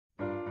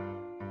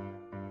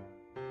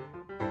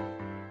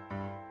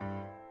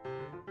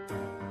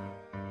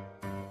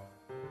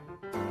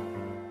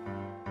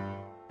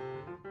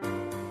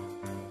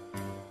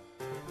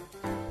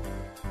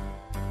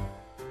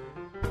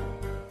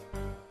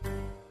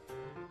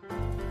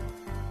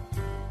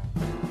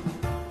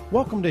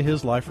Welcome to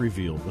His Life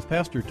Revealed with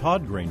Pastor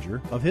Todd Granger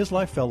of His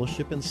Life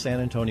Fellowship in San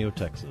Antonio,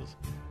 Texas.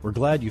 We're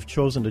glad you've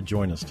chosen to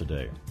join us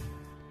today.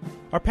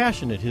 Our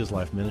passion at His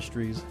Life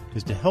Ministries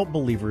is to help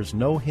believers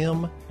know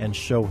Him and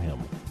show Him.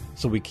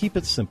 So we keep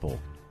it simple.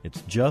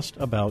 It's just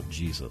about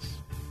Jesus.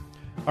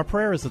 Our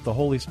prayer is that the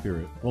Holy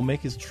Spirit will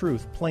make His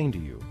truth plain to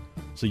you,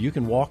 so you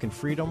can walk in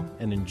freedom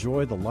and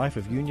enjoy the life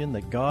of union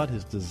that God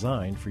has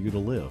designed for you to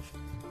live.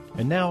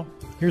 And now,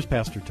 here's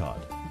Pastor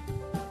Todd.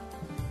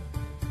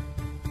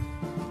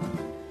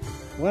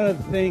 One of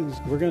the things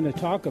we're going to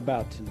talk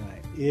about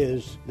tonight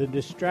is the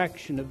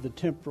distraction of the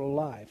temporal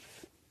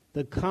life,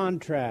 the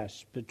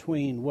contrast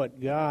between what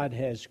God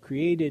has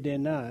created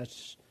in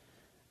us,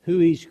 who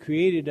He's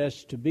created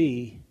us to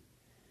be,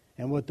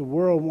 and what the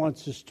world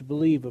wants us to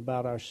believe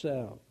about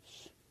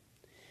ourselves,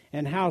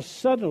 and how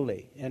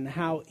subtly and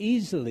how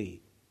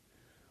easily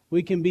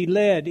we can be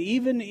led,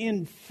 even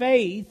in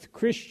faith,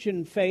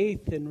 Christian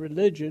faith and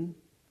religion,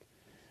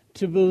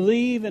 to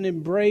believe and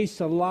embrace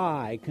a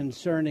lie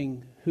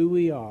concerning who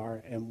we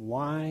are and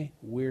why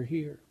we're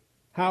here.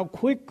 How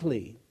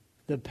quickly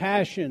the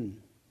passion,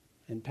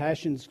 and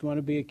passion's going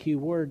to be a key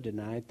word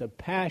tonight, the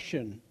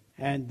passion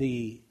and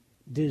the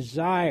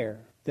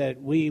desire that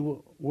we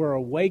were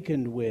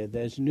awakened with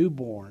as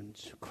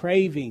newborns,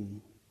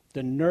 craving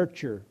the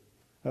nurture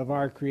of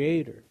our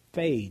Creator,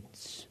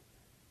 fades.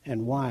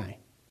 And why?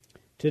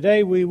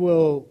 Today we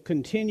will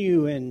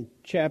continue in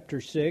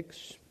chapter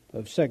 6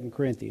 of 2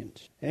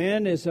 Corinthians.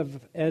 And as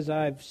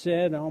I've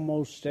said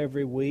almost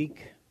every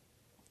week,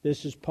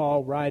 this is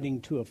Paul writing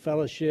to a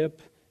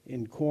fellowship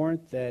in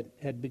Corinth that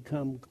had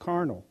become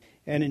carnal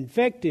and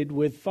infected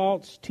with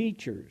false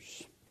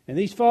teachers. And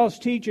these false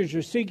teachers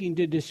are seeking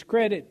to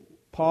discredit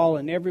Paul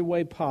in every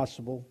way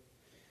possible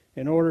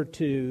in order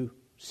to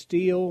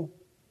steal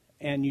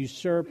and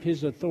usurp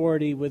his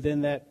authority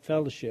within that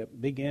fellowship,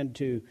 begin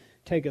to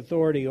take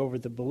authority over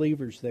the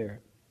believers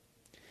there.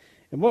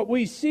 And what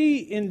we see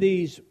in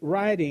these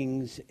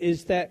writings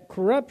is that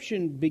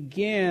corruption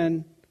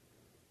began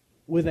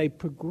with a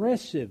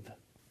progressive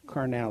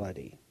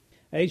carnality,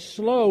 a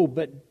slow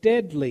but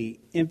deadly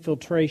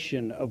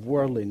infiltration of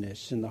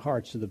worldliness in the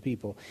hearts of the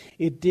people.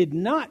 It did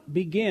not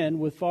begin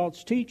with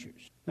false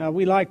teachers. Now,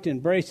 we like to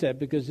embrace that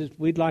because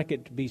we'd like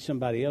it to be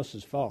somebody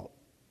else's fault,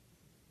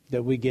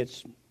 that we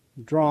get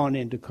drawn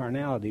into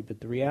carnality.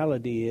 But the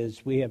reality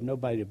is we have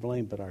nobody to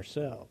blame but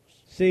ourselves.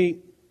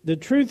 See, the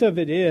truth of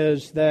it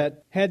is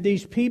that had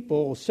these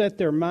people set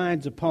their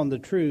minds upon the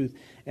truth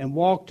and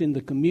walked in the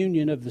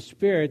communion of the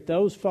Spirit,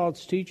 those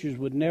false teachers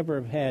would never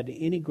have had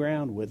any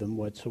ground with them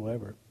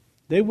whatsoever.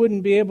 They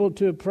wouldn't be able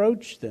to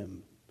approach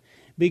them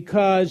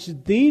because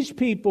these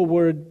people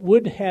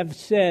would have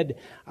said,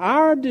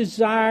 our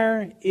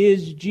desire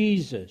is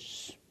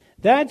Jesus.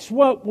 That's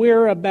what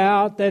we're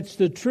about. That's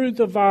the truth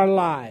of our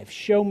life.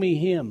 Show me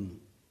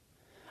Him.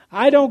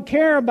 I don't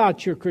care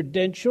about your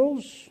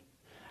credentials.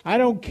 I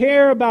don't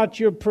care about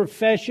your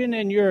profession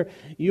and your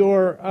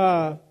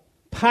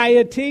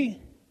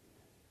piety.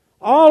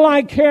 All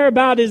I care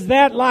about is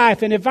that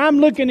life. And if I'm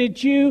looking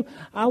at you,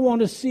 I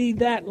want to see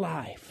that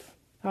life.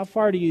 How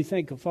far do you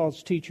think a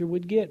false teacher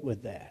would get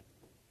with that?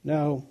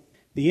 No.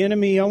 The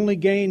enemy only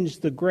gains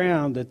the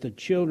ground that the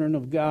children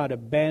of God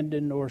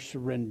abandon or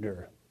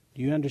surrender.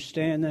 Do you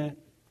understand that?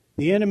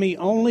 The enemy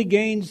only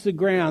gains the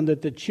ground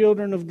that the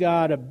children of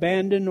God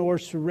abandon or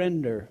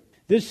surrender.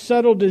 This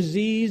subtle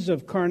disease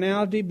of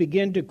carnality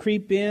began to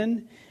creep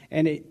in,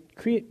 and it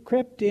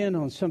crept in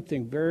on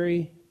something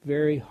very,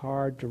 very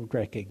hard to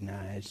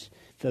recognize.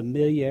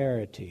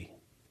 Familiarity.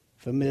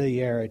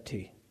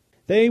 Familiarity.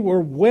 They were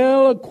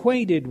well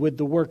acquainted with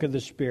the work of the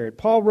Spirit.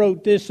 Paul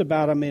wrote this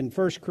about them in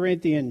 1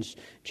 Corinthians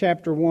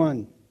chapter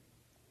 1.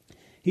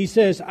 He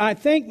says, I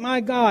thank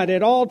my God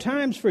at all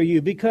times for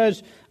you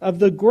because of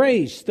the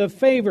grace, the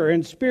favor,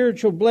 and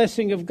spiritual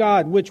blessing of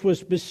God which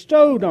was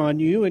bestowed on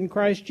you in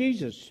Christ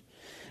Jesus,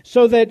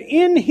 so that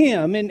in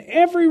Him, in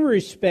every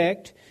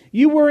respect,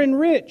 you were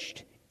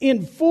enriched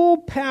in full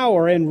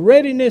power and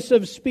readiness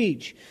of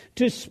speech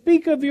to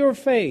speak of your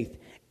faith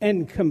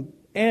and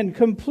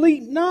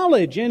complete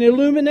knowledge and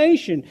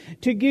illumination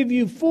to give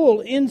you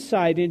full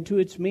insight into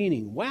its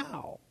meaning.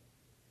 Wow.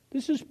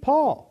 This is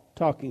Paul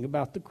talking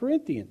about the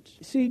Corinthians.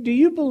 See, do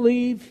you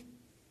believe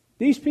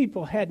these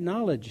people had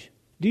knowledge?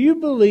 Do you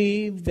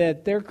believe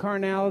that their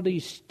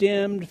carnality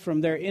stemmed from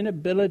their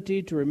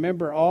inability to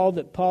remember all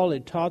that Paul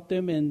had taught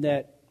them in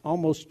that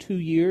almost 2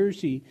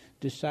 years he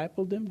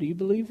discipled them? Do you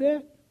believe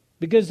that?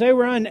 Because they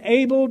were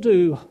unable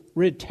to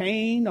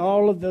retain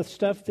all of the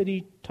stuff that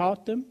he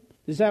taught them?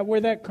 Is that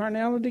where that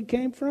carnality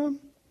came from?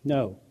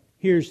 No.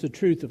 Here's the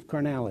truth of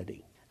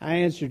carnality. I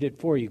answered it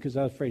for you because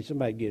I was afraid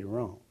somebody'd get it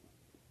wrong.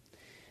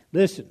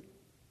 Listen,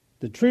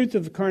 the truth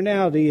of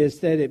carnality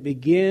is that it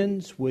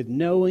begins with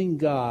knowing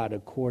God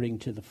according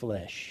to the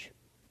flesh.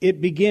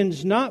 It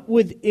begins not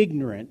with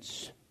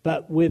ignorance,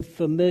 but with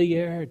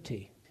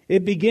familiarity.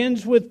 It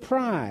begins with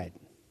pride.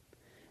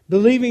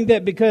 believing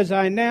that because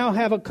I now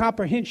have a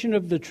comprehension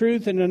of the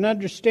truth and an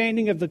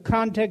understanding of the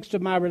context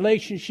of my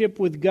relationship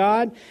with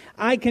God,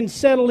 I can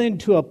settle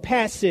into a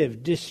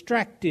passive,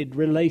 distracted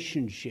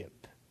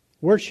relationship.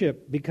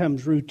 Worship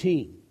becomes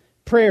routine.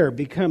 Prayer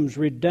becomes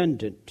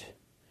redundant.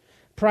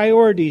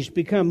 Priorities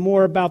become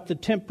more about the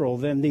temporal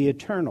than the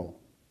eternal.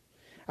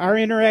 Our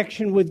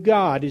interaction with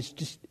God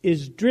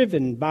is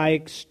driven by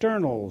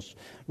externals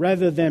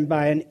rather than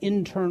by an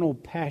internal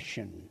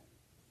passion.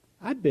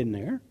 I've been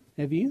there.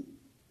 Have you?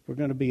 If we're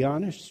going to be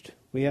honest,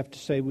 we have to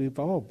say we've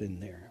all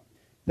been there.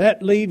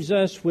 That leaves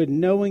us with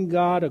knowing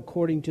God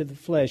according to the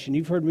flesh. And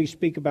you've heard me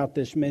speak about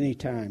this many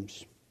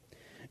times.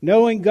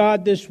 Knowing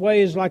God this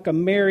way is like a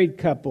married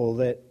couple,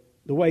 that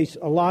the way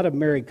a lot of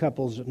married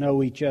couples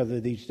know each other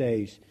these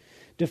days.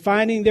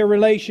 Defining their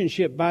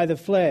relationship by the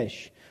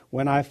flesh.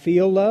 When I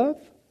feel love,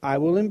 I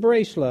will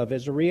embrace love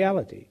as a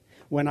reality.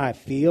 When I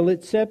feel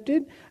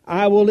accepted,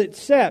 I will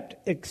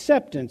accept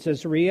acceptance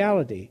as a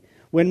reality.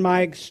 When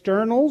my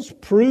externals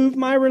prove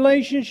my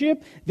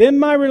relationship, then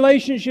my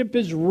relationship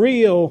is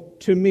real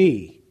to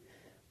me.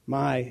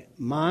 My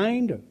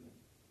mind,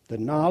 the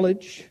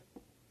knowledge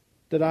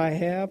that I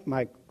have,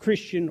 my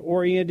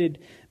Christian-oriented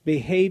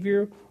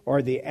behavior,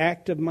 or the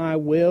act of my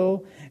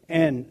will,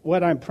 and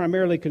what I'm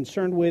primarily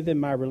concerned with in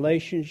my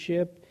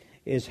relationship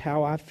is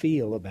how I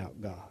feel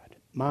about God.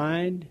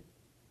 Mind,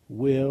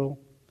 will,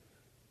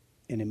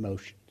 and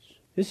emotions.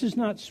 This is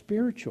not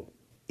spiritual.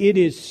 It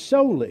is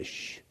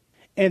soulish.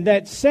 And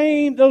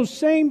those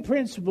same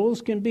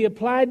principles can be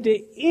applied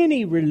to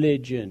any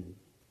religion.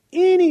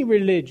 Any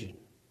religion.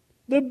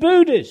 The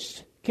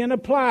Buddhist can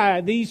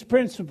apply these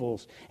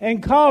principles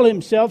and call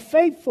himself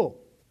faithful.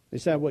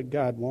 Is that what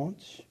God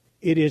wants?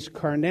 It is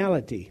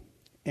carnality,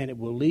 and it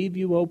will leave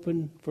you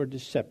open for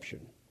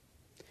deception.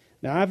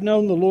 Now, I've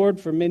known the Lord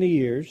for many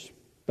years,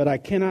 but I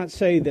cannot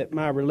say that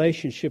my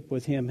relationship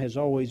with Him has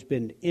always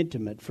been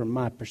intimate from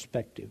my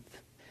perspective.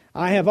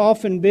 I have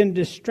often been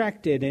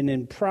distracted and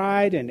in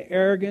pride and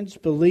arrogance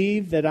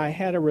believed that I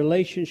had a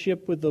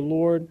relationship with the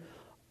Lord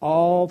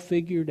all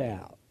figured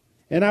out.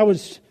 And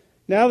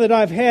now that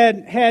I've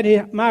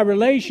had my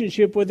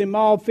relationship with Him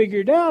all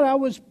figured out, I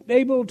was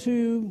able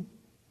to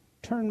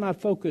turn my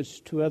focus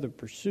to other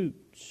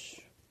pursuits,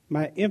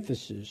 my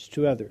emphasis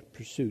to other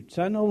pursuits.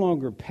 I no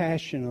longer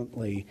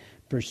passionately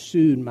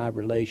pursued my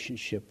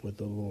relationship with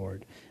the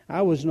Lord.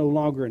 I was no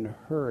longer in a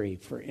hurry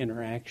for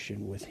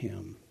interaction with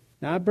Him.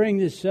 Now, I bring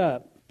this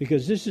up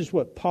because this is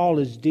what Paul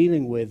is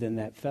dealing with in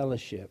that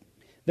fellowship.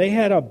 They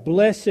had a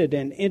blessed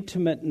and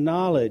intimate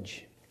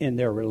knowledge in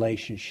their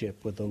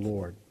relationship with the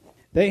Lord.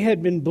 They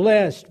had been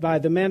blessed by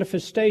the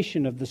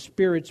manifestation of the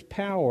Spirit's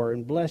power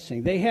and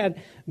blessing. They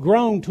had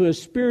grown to a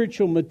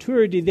spiritual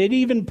maturity that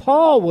even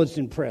Paul was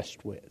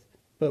impressed with.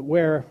 But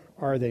where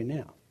are they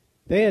now?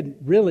 They had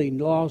really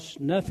lost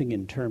nothing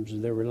in terms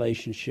of their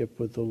relationship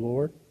with the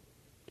Lord.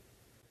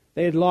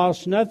 They had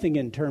lost nothing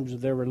in terms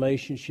of their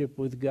relationship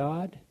with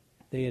God.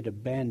 They had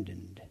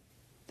abandoned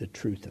the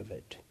truth of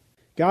it.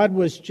 God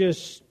was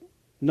just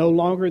no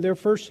longer their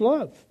first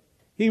love.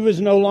 He was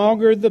no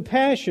longer the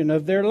passion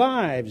of their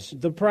lives,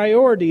 the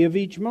priority of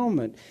each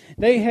moment.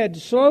 They had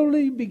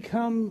slowly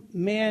become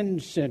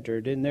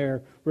man-centered in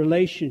their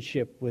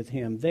relationship with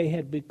Him. They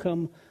had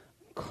become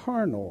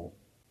carnal.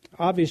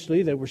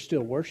 Obviously, they were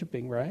still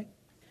worshiping, right?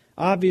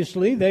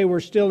 Obviously, they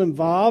were still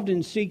involved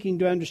in seeking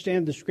to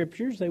understand the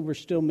Scriptures. They were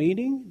still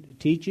meeting,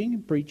 teaching,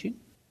 and preaching.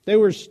 They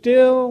were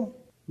still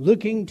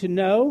looking to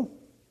know.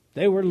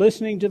 They were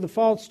listening to the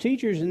false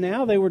teachers, and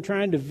now they were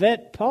trying to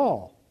vet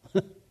Paul.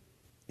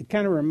 It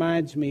kind of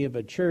reminds me of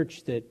a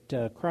church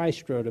that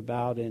Christ wrote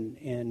about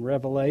in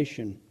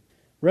Revelation.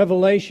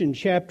 Revelation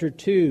chapter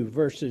 2,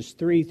 verses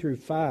 3 through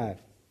 5.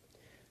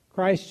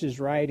 Christ is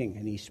writing,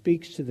 and He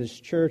speaks to this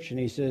church, and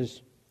He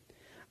says,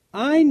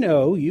 I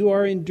know you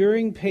are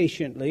enduring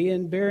patiently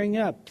and bearing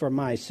up for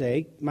my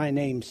sake, my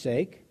name's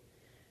sake,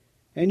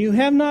 and you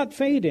have not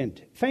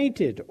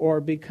fainted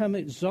or become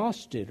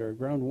exhausted or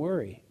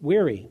grown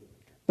weary.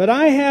 But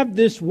I have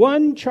this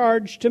one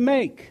charge to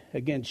make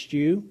against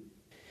you.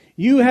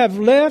 You have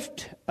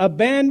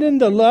abandoned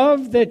the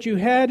love that you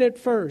had at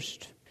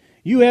first.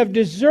 You have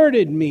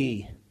deserted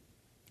me,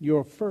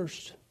 your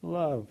first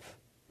love.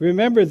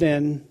 Remember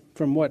then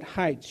from what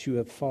heights you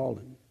have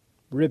fallen.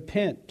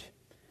 Repent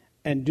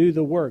and do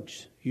the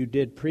works you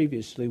did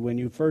previously when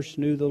you first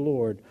knew the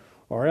Lord,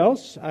 or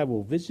else I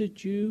will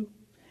visit you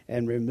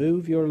and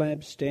remove your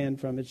lampstand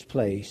from its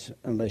place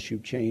unless you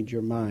change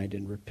your mind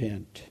and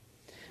repent.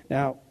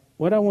 Now,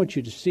 what I want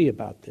you to see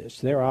about this,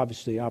 they're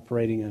obviously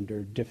operating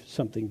under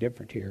something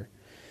different here.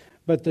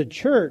 But the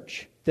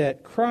church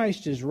that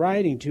Christ is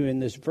writing to in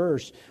this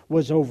verse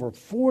was over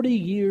 40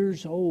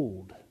 years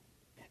old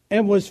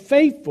and was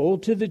faithful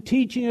to the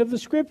teaching of the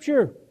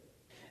Scripture.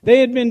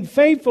 They had been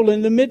faithful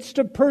in the midst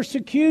of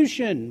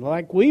persecution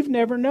like we've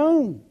never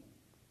known.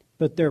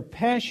 But their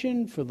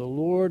passion for the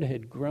Lord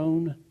had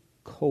grown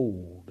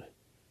cold.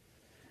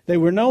 They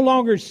were no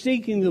longer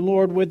seeking the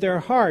Lord with their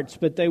hearts,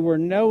 but they were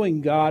knowing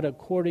God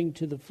according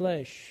to the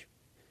flesh.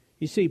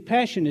 You see,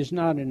 passion is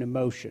not an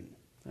emotion.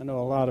 I know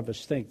a lot of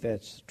us think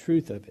that's the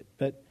truth of it,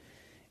 but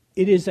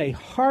it is a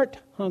heart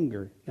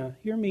hunger. Now,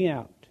 hear me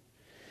out.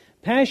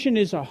 Passion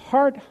is a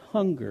heart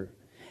hunger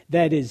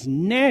that is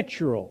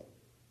natural,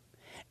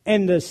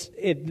 and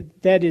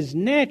that is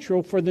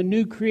natural for the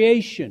new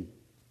creation.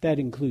 That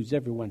includes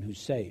everyone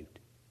who's saved.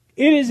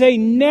 It is a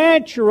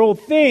natural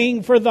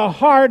thing for the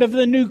heart of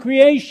the new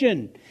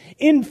creation.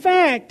 In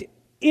fact,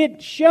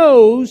 it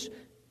shows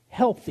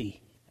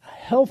healthy. A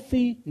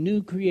healthy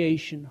new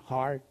creation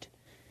heart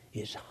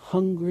is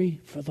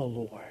hungry for the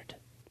Lord,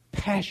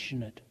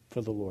 passionate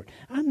for the Lord.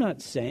 I'm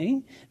not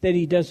saying that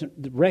he doesn't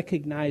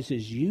recognize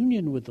his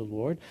union with the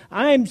Lord.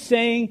 I'm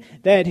saying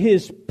that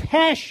his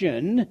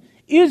passion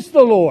is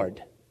the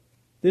Lord.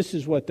 This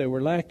is what they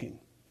were lacking.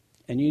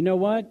 And you know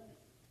what?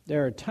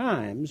 There are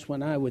times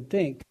when I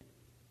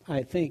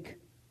think,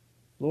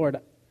 Lord,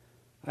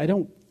 I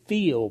don't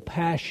feel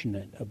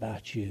passionate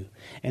about you.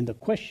 And the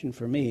question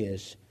for me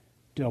is,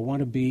 do I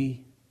want to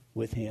be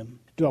with him?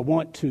 Do I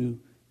want to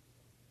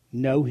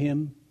know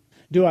him?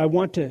 Do I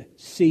want to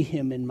see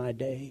him in my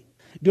day?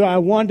 Do I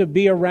want to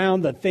be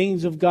around the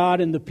things of God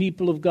and the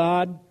people of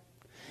God?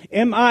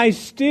 Am I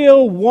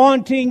still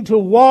wanting to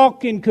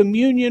walk in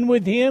communion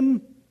with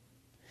him?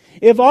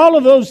 If all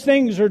of those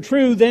things are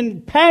true,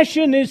 then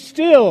passion is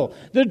still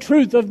the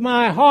truth of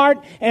my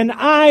heart, and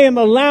I am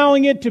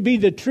allowing it to be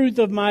the truth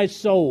of my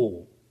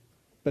soul.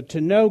 But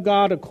to know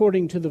God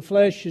according to the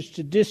flesh is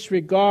to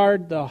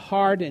disregard the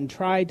heart and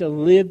try to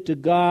live to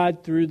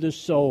God through the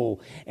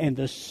soul. And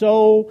the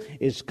soul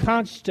is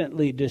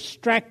constantly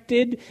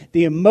distracted.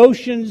 The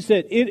emotions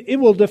that it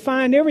will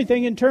define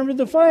everything in terms of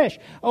the flesh.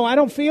 Oh, I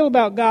don't feel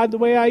about God the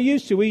way I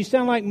used to. We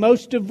sound like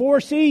most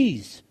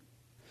divorcees.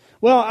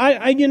 Well,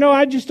 I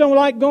just don't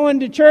like going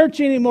to church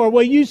anymore.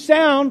 Well, you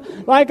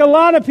sound like a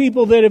lot of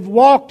people that have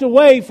walked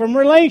away from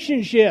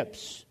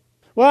relationships.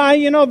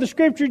 Well, the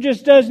Scripture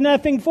just does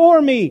nothing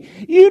for me.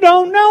 You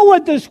don't know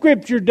what the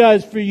Scripture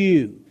does for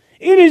you.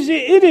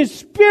 It is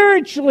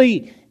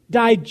spiritually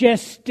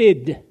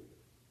digested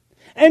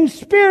and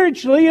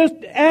spiritually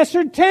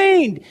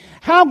ascertained.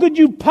 How could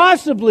you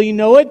possibly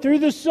know it through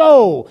the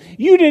soul?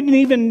 You didn't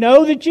even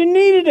know that you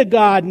needed a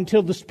God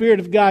until the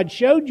Spirit of God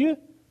showed you.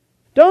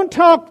 Don't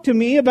talk to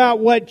me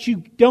about what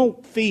you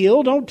don't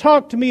feel. Don't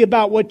talk to me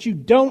about what you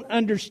don't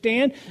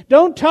understand.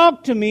 Don't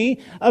talk to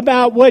me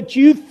about what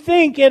you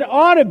think it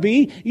ought to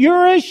be.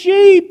 You're a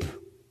sheep.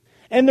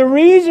 And the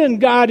reason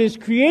God has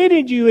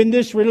created you in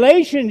this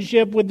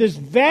relationship with this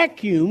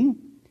vacuum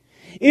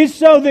is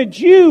so that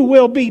you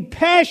will be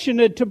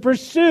passionate to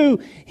pursue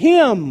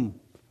him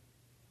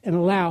and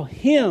allow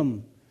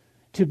him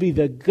to be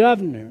the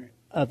governor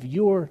of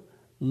your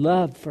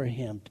love for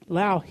him.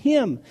 Allow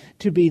him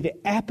to be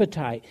the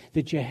appetite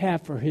that you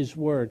have for his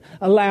word.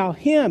 Allow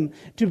him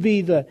to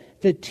be the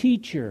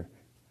teacher.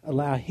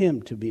 Allow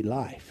him to be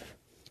life.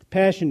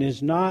 Passion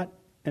is not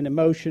an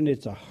emotion,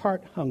 it's a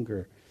heart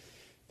hunger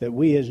that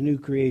we as new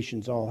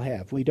creations all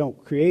have. We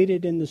don't create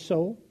it in the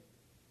soul.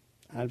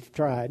 I've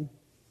tried.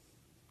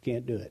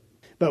 Can't do it.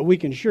 But we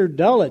can sure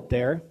dull it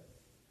there.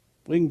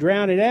 We can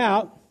drown it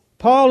out.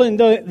 Paul in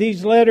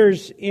these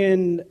letters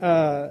to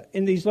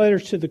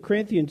the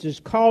Corinthians is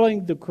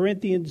calling the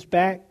Corinthians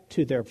back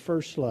to their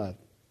first love.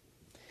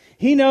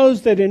 He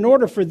knows that in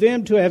order for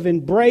them to have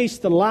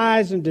embraced the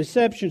lies and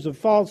deceptions of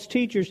false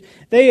teachers,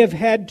 they have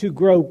had to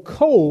grow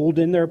cold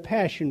in their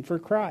passion for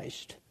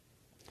Christ.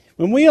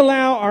 When we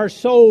allow our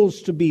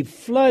souls to be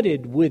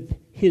flooded with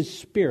his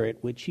Spirit,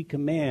 which he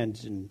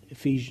commands in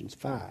Ephesians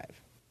 5,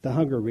 the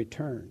hunger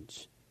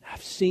returns.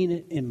 I've seen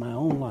it in my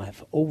own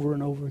life over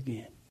and over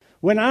again.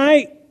 When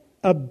I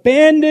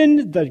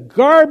abandon the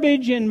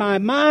garbage in my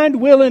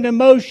mind, will, and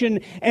emotion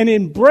and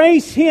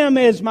embrace him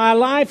as my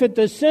life at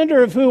the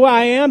center of who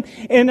I am,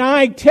 and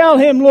I tell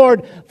him,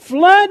 Lord,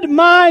 flood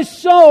my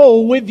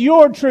soul with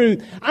your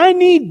truth. I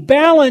need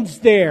balance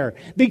there,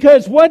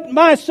 because what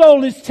my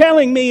soul is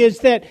telling me is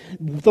that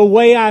the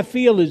way I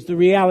feel is the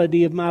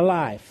reality of my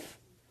life.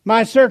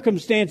 My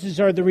circumstances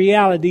are the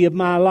reality of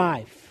my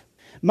life.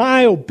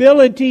 My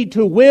ability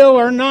to will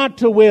or not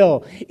to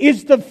will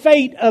is the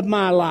fate of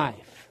my life.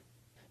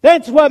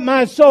 That's what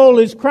my soul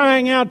is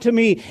crying out to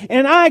me.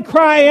 And I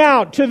cry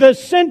out to the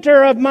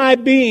center of my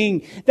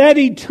being, that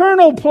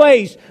eternal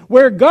place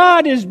where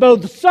God is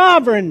both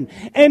sovereign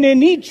and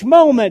in each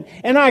moment.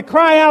 And I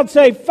cry out,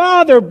 say,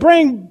 Father,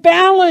 bring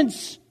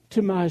balance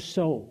to my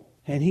soul.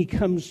 And he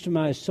comes to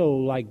my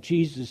soul like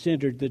Jesus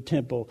entered the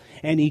temple,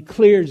 and he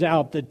clears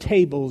out the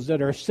tables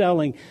that are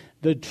selling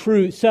the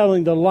truth,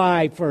 selling the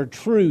lie for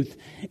truth.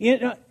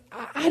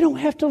 I don't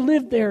have to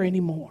live there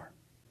anymore.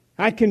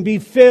 I can be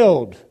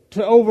filled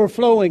to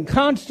overflowing,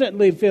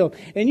 constantly filled.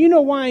 And you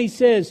know why he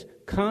says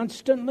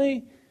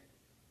constantly?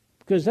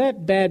 Because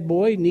that bad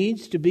boy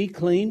needs to be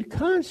cleaned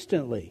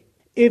constantly.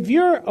 If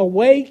you're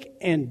awake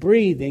and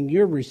breathing,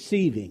 you're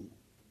receiving.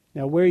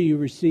 Now, where are you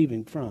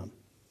receiving from?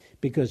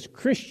 Because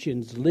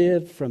Christians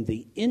live from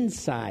the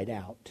inside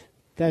out.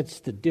 That's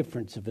the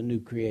difference of a new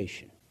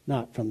creation,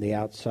 not from the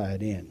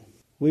outside in.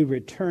 We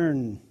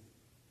return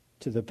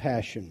to the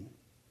passion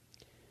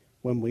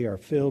when we are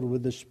filled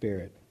with the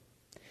Spirit.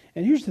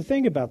 And here's the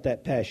thing about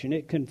that passion.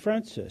 It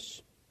confronts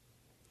us.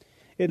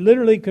 It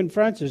literally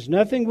confronts us.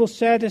 Nothing will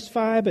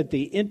satisfy but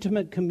the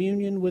intimate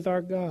communion with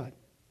our God.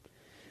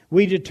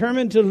 We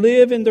determine to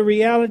live in the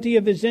reality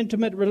of His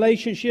intimate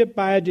relationship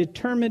by a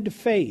determined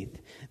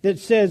faith that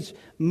says,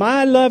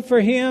 my love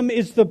for Him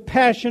is the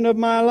passion of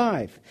my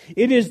life.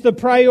 It is the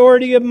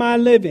priority of my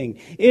living.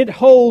 It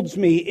holds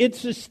me. It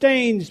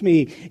sustains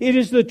me. It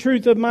is the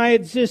truth of my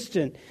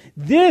existence.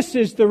 This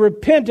is the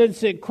repentance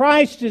that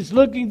Christ is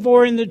looking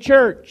for in the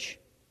church.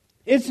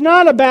 It's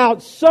not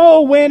about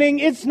soul winning.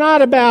 It's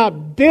not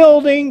about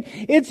building.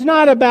 It's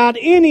not about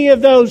any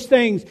of those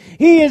things.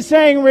 He is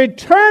saying,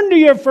 return to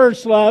your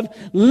first love.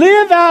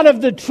 Live out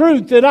of the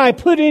truth that I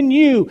put in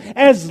you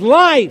as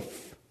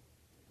life.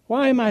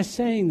 Why am I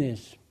saying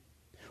this?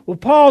 Well,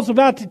 Paul's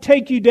about to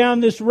take you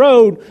down this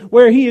road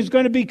where he is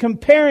going to be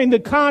comparing the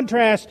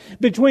contrast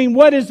between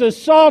what is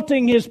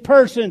assaulting his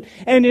person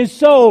and his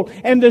soul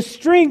and the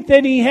strength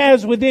that he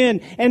has within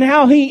and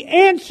how he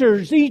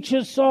answers each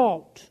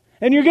assault.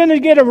 And you're going to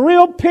get a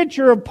real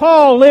picture of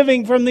Paul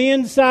living from the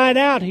inside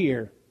out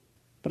here.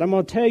 But I'm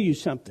going to tell you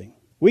something.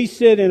 We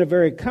sit in a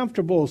very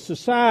comfortable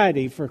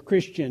society for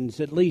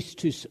Christians, at least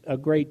to a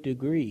great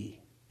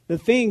degree. The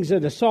things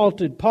that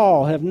assaulted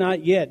Paul have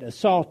not yet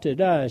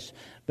assaulted us,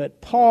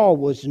 but Paul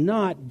was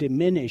not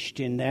diminished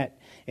in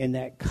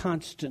that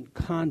constant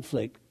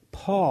conflict.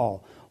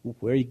 Paul,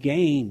 where he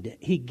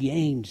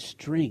gained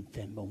strength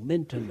and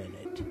momentum in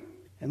it.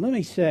 And let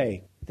me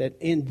say that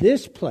in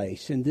this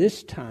place, in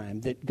this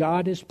time that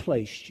God has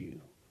placed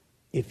you,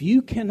 if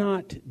you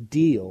cannot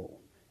deal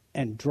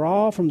and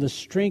draw from the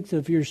strength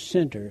of your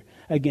center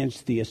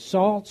against the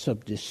assaults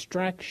of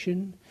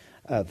distraction,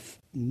 of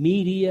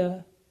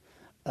media,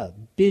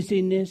 of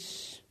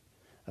busyness,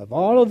 of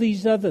all of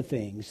these other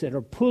things that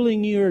are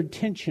pulling your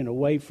attention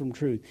away from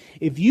truth.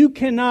 If you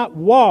cannot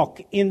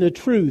walk in the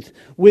truth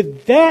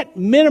with that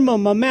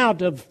minimum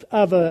amount of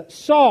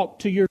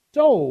assault to your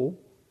soul,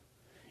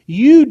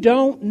 you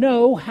don't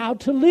know how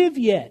to live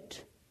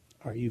yet.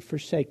 Are you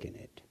forsaken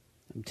it?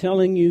 I'm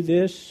telling you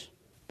this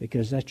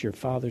because that's your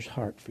Father's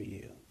heart for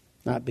you.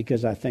 Not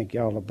because I think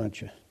y'all a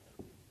bunch of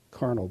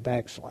carnal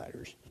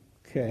backsliders.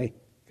 Okay?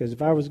 Because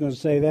if I was going to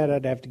say that,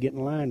 I'd have to get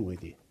in line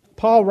with you.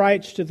 Paul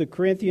writes to the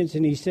Corinthians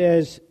and he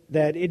says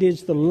that it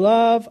is the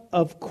love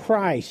of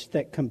Christ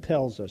that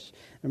compels us.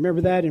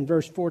 Remember that in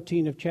verse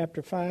 14 of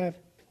chapter 5?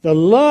 The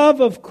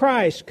love of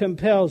Christ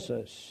compels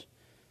us.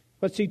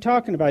 What's he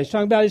talking about? He's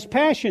talking about his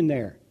passion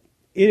there.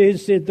 It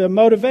is the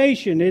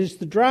motivation. It is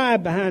the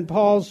drive behind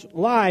Paul's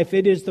life.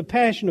 It is the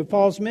passion of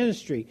Paul's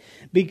ministry.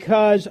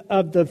 Because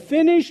of the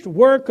finished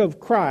work of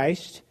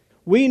Christ,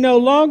 we no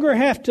longer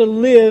have to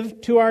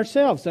live to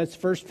ourselves. That's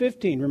verse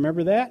 15.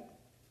 Remember that?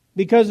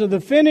 Because of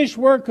the finished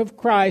work of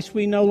Christ,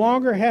 we no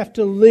longer have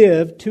to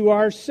live to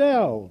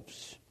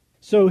ourselves.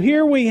 So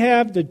here we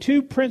have the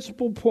two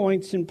principal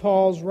points in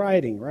Paul's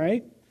writing,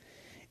 right?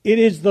 It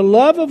is the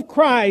love of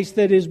Christ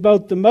that is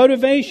both the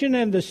motivation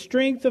and the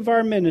strength of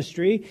our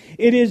ministry.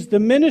 It is the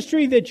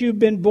ministry that you've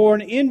been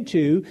born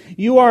into.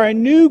 You are a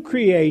new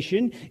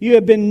creation. You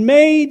have been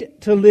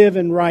made to live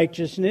in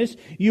righteousness.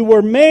 You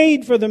were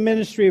made for the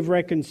ministry of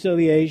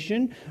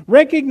reconciliation.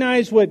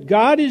 Recognize what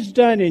God has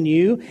done in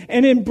you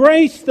and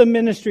embrace the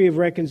ministry of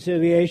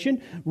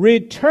reconciliation.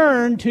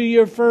 Return to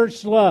your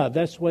first love.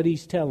 That's what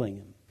he's telling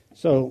him.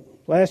 So,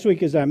 last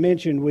week, as I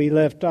mentioned, we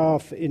left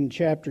off in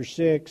chapter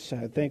 6.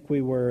 I think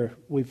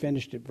we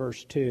finished at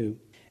verse 2.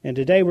 And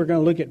today we're going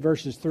to look at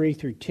verses 3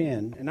 through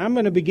 10. And I'm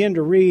going to begin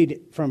to read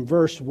from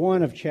verse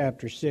 1 of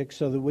chapter 6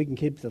 so that we can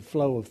keep the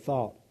flow of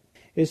thought.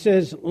 It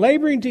says,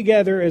 laboring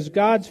together as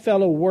God's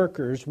fellow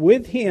workers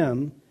with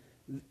him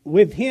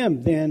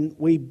then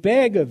we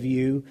beg of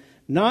you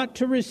not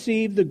to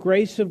receive the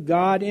grace of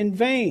God in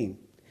vain.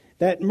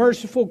 That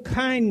merciful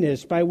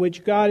kindness by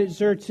which God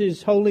exerts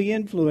His holy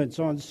influence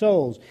on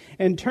souls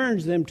and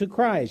turns them to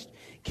Christ,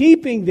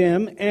 keeping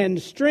them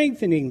and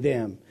strengthening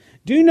them.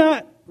 Do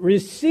not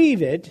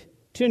receive it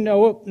to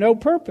no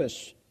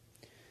purpose.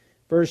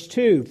 Verse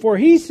 2, for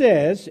He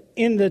says,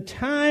 in the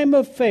time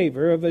of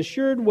favor, of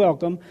assured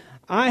welcome,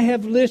 I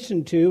have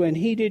listened to and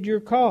heeded your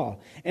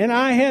call, and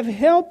I have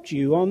helped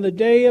you on the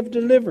day of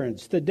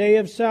deliverance, the day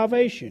of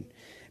salvation.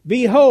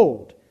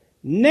 Behold,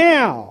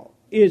 now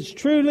is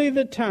truly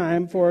the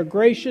time for a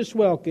gracious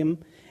welcome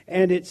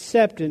and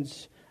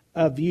acceptance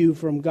of you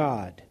from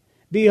God.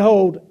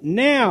 Behold,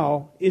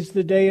 now is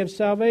the day of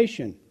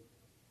salvation.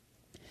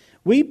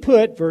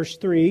 Verse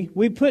 3,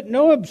 we put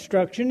no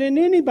obstruction in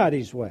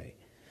anybody's way.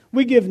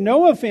 We give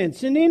no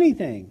offense in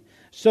anything,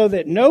 so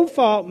that no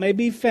fault may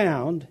be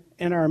found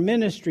and our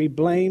ministry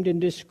blamed and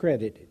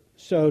discredited.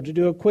 So to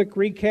do a quick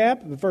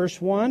recap,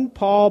 verse 1,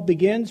 Paul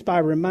begins by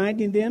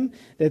reminding them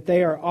that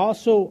they are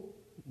also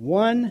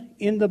one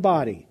in the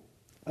body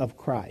of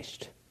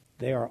Christ.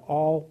 They are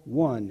all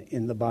one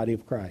in the body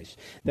of Christ.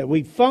 That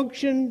we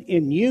function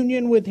in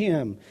union with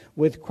Him,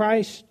 with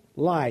Christ's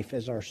life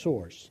as our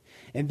source.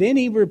 And then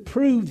he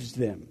reproves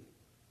them.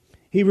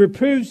 He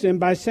reproves them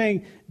by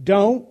saying,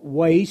 don't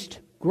waste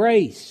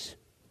grace.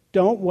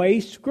 Don't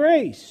waste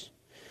grace.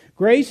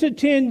 Grace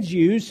attends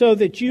you so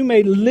that you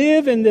may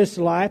live in this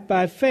life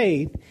by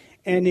faith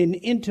and in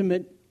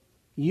intimate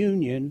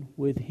union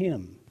with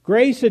Him.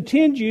 Grace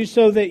attends you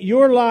so that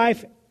your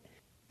life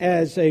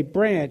as a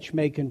branch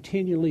may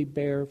continually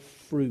bear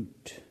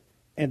fruit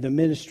and the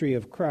ministry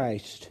of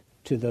Christ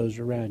to those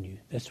around you.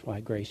 That's why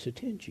grace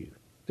attends you.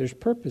 There's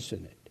purpose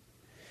in it.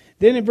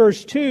 Then in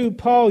verse 2,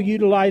 Paul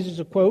utilizes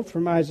a quote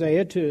from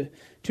Isaiah to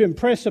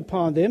impress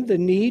upon them the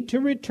need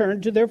to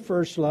return to their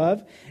first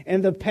love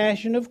and the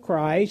passion of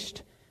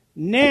Christ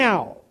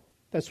now.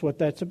 That's what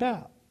that's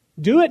about.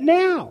 Do it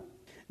now.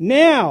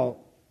 Now,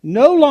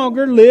 no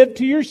longer live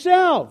to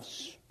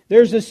yourselves.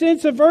 There's a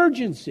sense of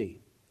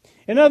urgency.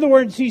 In other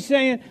words, he's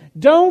saying,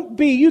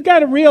 you got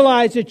to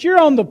realize that you're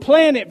on the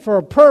planet for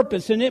a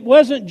purpose, and it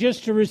wasn't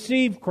just to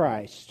receive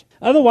Christ.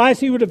 Otherwise,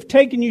 He would have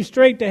taken you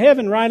straight to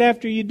heaven right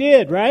after you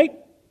did, right?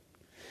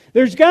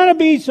 There's got to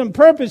be some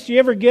purpose. You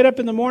ever get up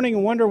in the morning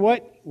and wonder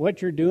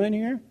what you're doing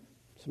here?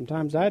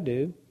 Sometimes I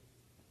do.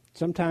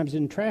 Sometimes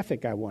in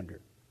traffic I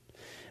wonder.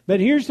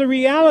 But here's the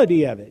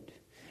reality of it.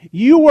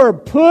 You were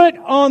put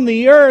on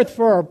the earth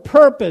for a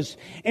purpose,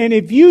 and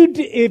if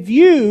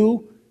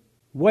you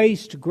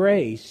waste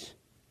grace,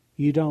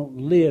 you don't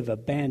live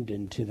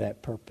abandoned to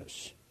that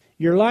purpose.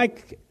 You're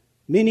like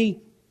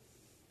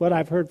what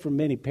I've heard from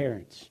many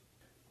parents.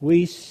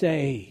 We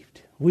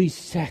saved, we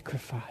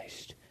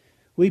sacrificed,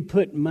 we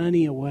put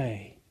money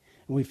away,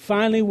 and we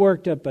finally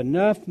worked up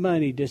enough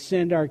money to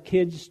send our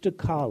kids to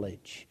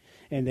college,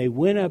 and they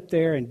went up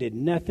there and did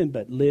nothing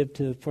but live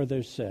for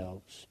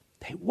themselves.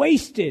 They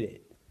wasted it.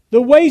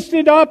 The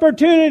wasted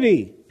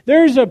opportunity.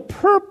 There's a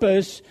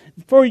purpose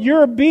for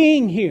your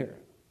being here.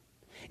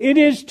 It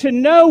is to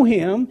know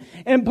Him.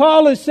 And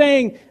Paul is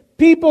saying,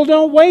 people,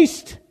 don't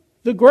waste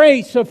the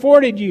grace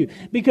afforded you,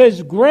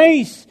 because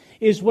grace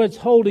is what's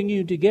holding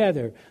you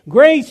together.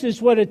 Grace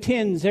is what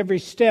attends every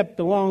step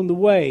along the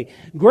way.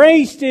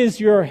 Grace is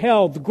your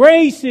health.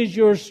 Grace is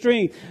your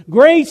strength.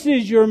 Grace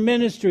is your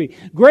ministry.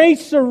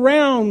 Grace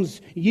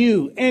surrounds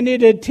you, and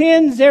it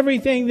attends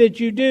everything that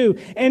you do,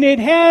 and it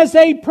has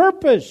a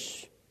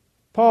purpose.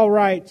 Paul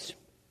writes,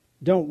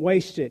 don't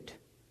waste it.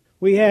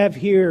 We are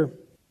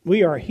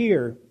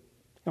here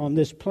on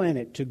this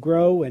planet to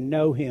grow and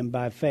know Him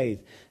by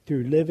faith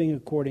through living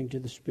according to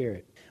the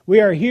Spirit. We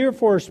are here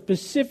for a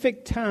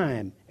specific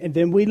time, and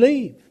then we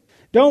leave.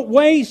 Don't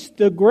waste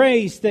the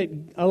grace that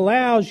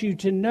allows you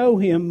to know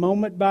Him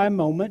moment by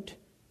moment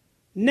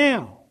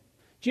now.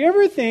 Do you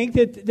ever think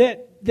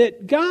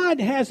that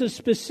God has a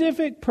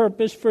specific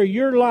purpose for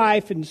your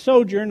life and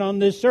sojourn on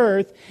this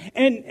earth,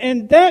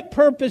 and that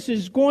purpose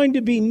is going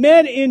to be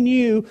met in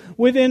you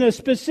within a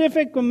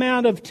specific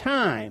amount of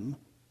time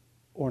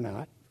or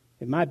not?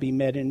 It might be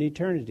met in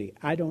eternity.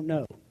 I don't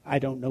know. I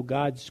don't know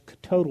God's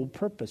total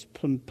purpose,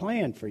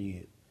 plan for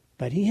you.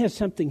 But He has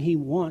something He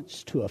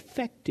wants to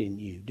affect in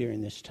you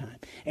during this time.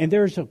 And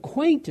there's an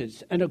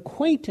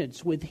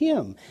acquaintance with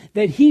Him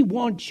that He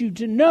wants you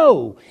to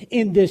know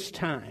in this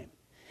time.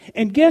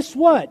 And guess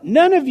what?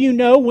 None of you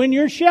know when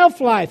your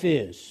shelf life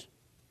is.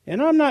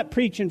 And I'm not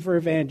preaching for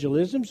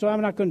evangelism, so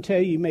I'm not going to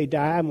tell you may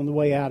die on the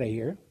way out of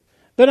here.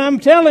 But I'm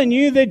telling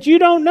you that you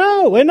don't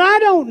know, and I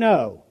don't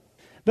know.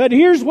 But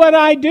here's what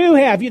I do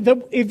have.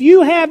 If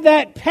you have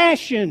that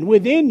passion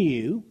within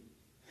you,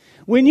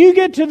 when you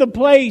get to the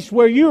place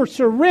where you're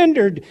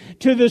surrendered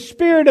to the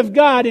Spirit of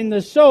God in the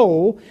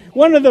soul,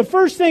 one of the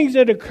first things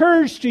that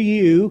occurs to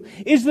you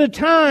is the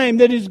time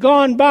that has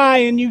gone by,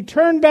 and you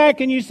turn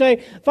back and you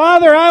say,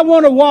 Father, I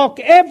want to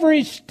walk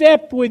every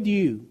step with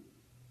you.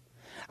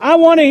 I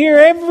want to hear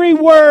every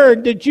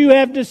word that you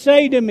have to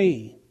say to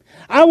me.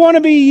 I want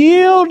to be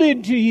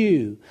yielded to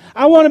you.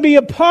 I want to be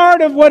a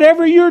part of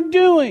whatever you're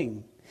doing.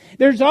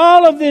 There's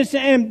all of this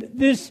and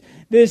this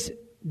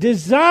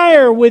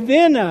desire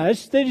within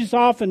us that is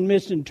often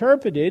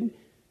misinterpreted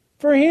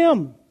for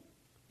Him.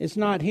 It's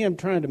not Him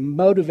trying to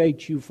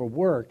motivate you for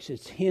works.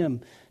 It's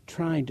Him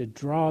trying to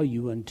draw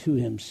you unto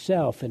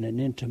Himself in an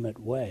intimate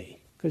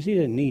way. Because He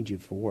doesn't need you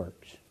for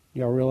works.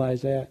 Y'all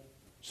realize that?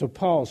 So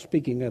Paul's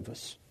speaking of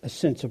a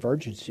sense of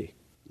urgency.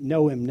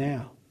 Know Him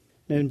now.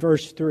 And in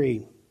verse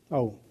 3,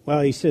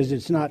 he says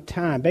it's not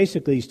time.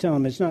 Basically, he's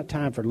telling them it's not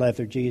time for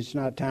lethargy. It's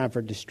not time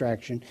for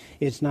distraction.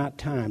 It's not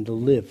time to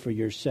live for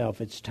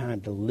yourself. It's time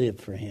to live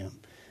for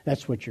Him.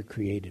 That's what you're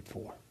created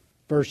for.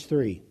 Verse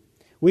 3,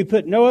 we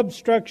put no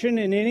obstruction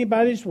in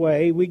anybody's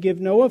way. We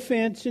give no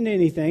offense in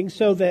anything,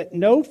 so that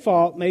no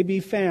fault may be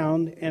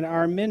found and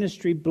our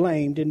ministry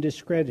blamed and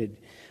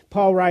discredited.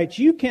 Paul writes,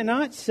 you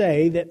cannot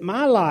say that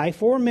my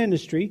life or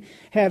ministry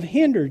have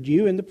hindered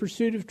you in the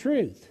pursuit of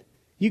truth.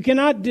 You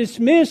cannot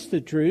dismiss the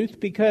truth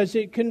because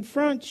it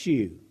confronts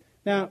you.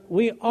 Now,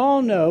 we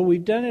all know,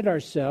 we've done it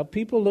ourselves,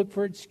 people look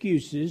for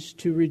excuses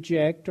to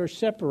reject or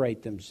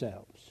separate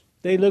themselves.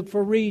 They look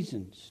for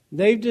reasons.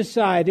 They've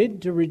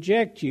decided to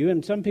reject you,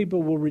 and some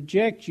people will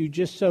reject you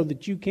just so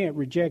that you can't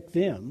reject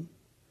them.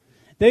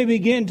 They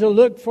begin to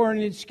look for an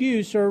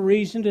excuse or a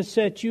reason to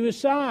set you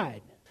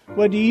aside.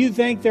 Well, do you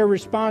think their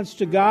response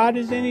to God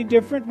is any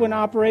different when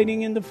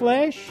operating in the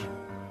flesh?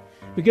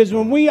 Because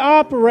when we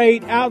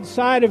operate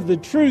outside of the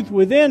truth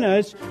within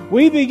us,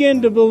 we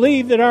begin to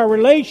believe that our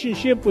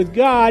relationship with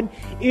God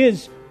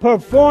is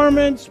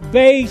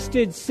performance-based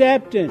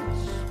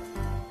acceptance.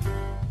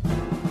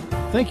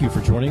 Thank you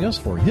for joining us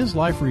for His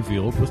Life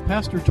Revealed with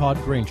Pastor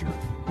Todd Granger.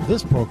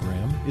 This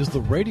program is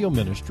the radio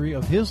ministry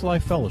of His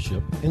Life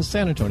Fellowship in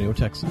San Antonio,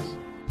 Texas.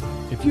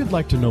 If you'd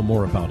like to know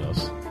more about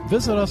us,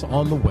 visit us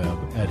on the web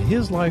at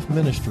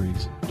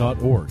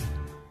hislifeministries.org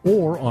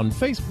or on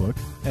Facebook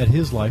at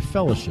His Life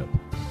Fellowship.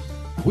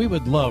 We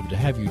would love to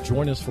have you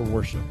join us for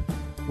worship.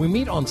 We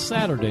meet on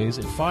Saturdays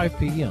at 5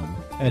 p.m.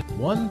 at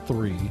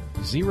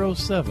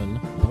 1307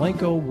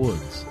 Blanco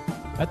Woods,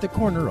 at the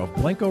corner of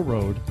Blanco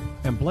Road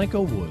and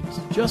Blanco Woods,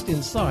 just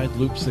inside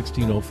Loop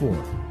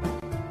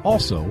 1604.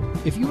 Also,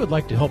 if you would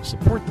like to help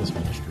support this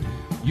ministry,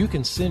 you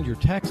can send your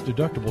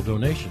tax-deductible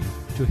donation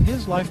to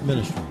His Life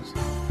Ministries,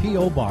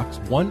 P.O. Box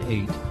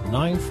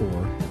 1894,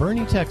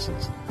 Boerne,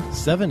 Texas,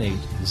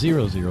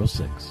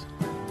 78006.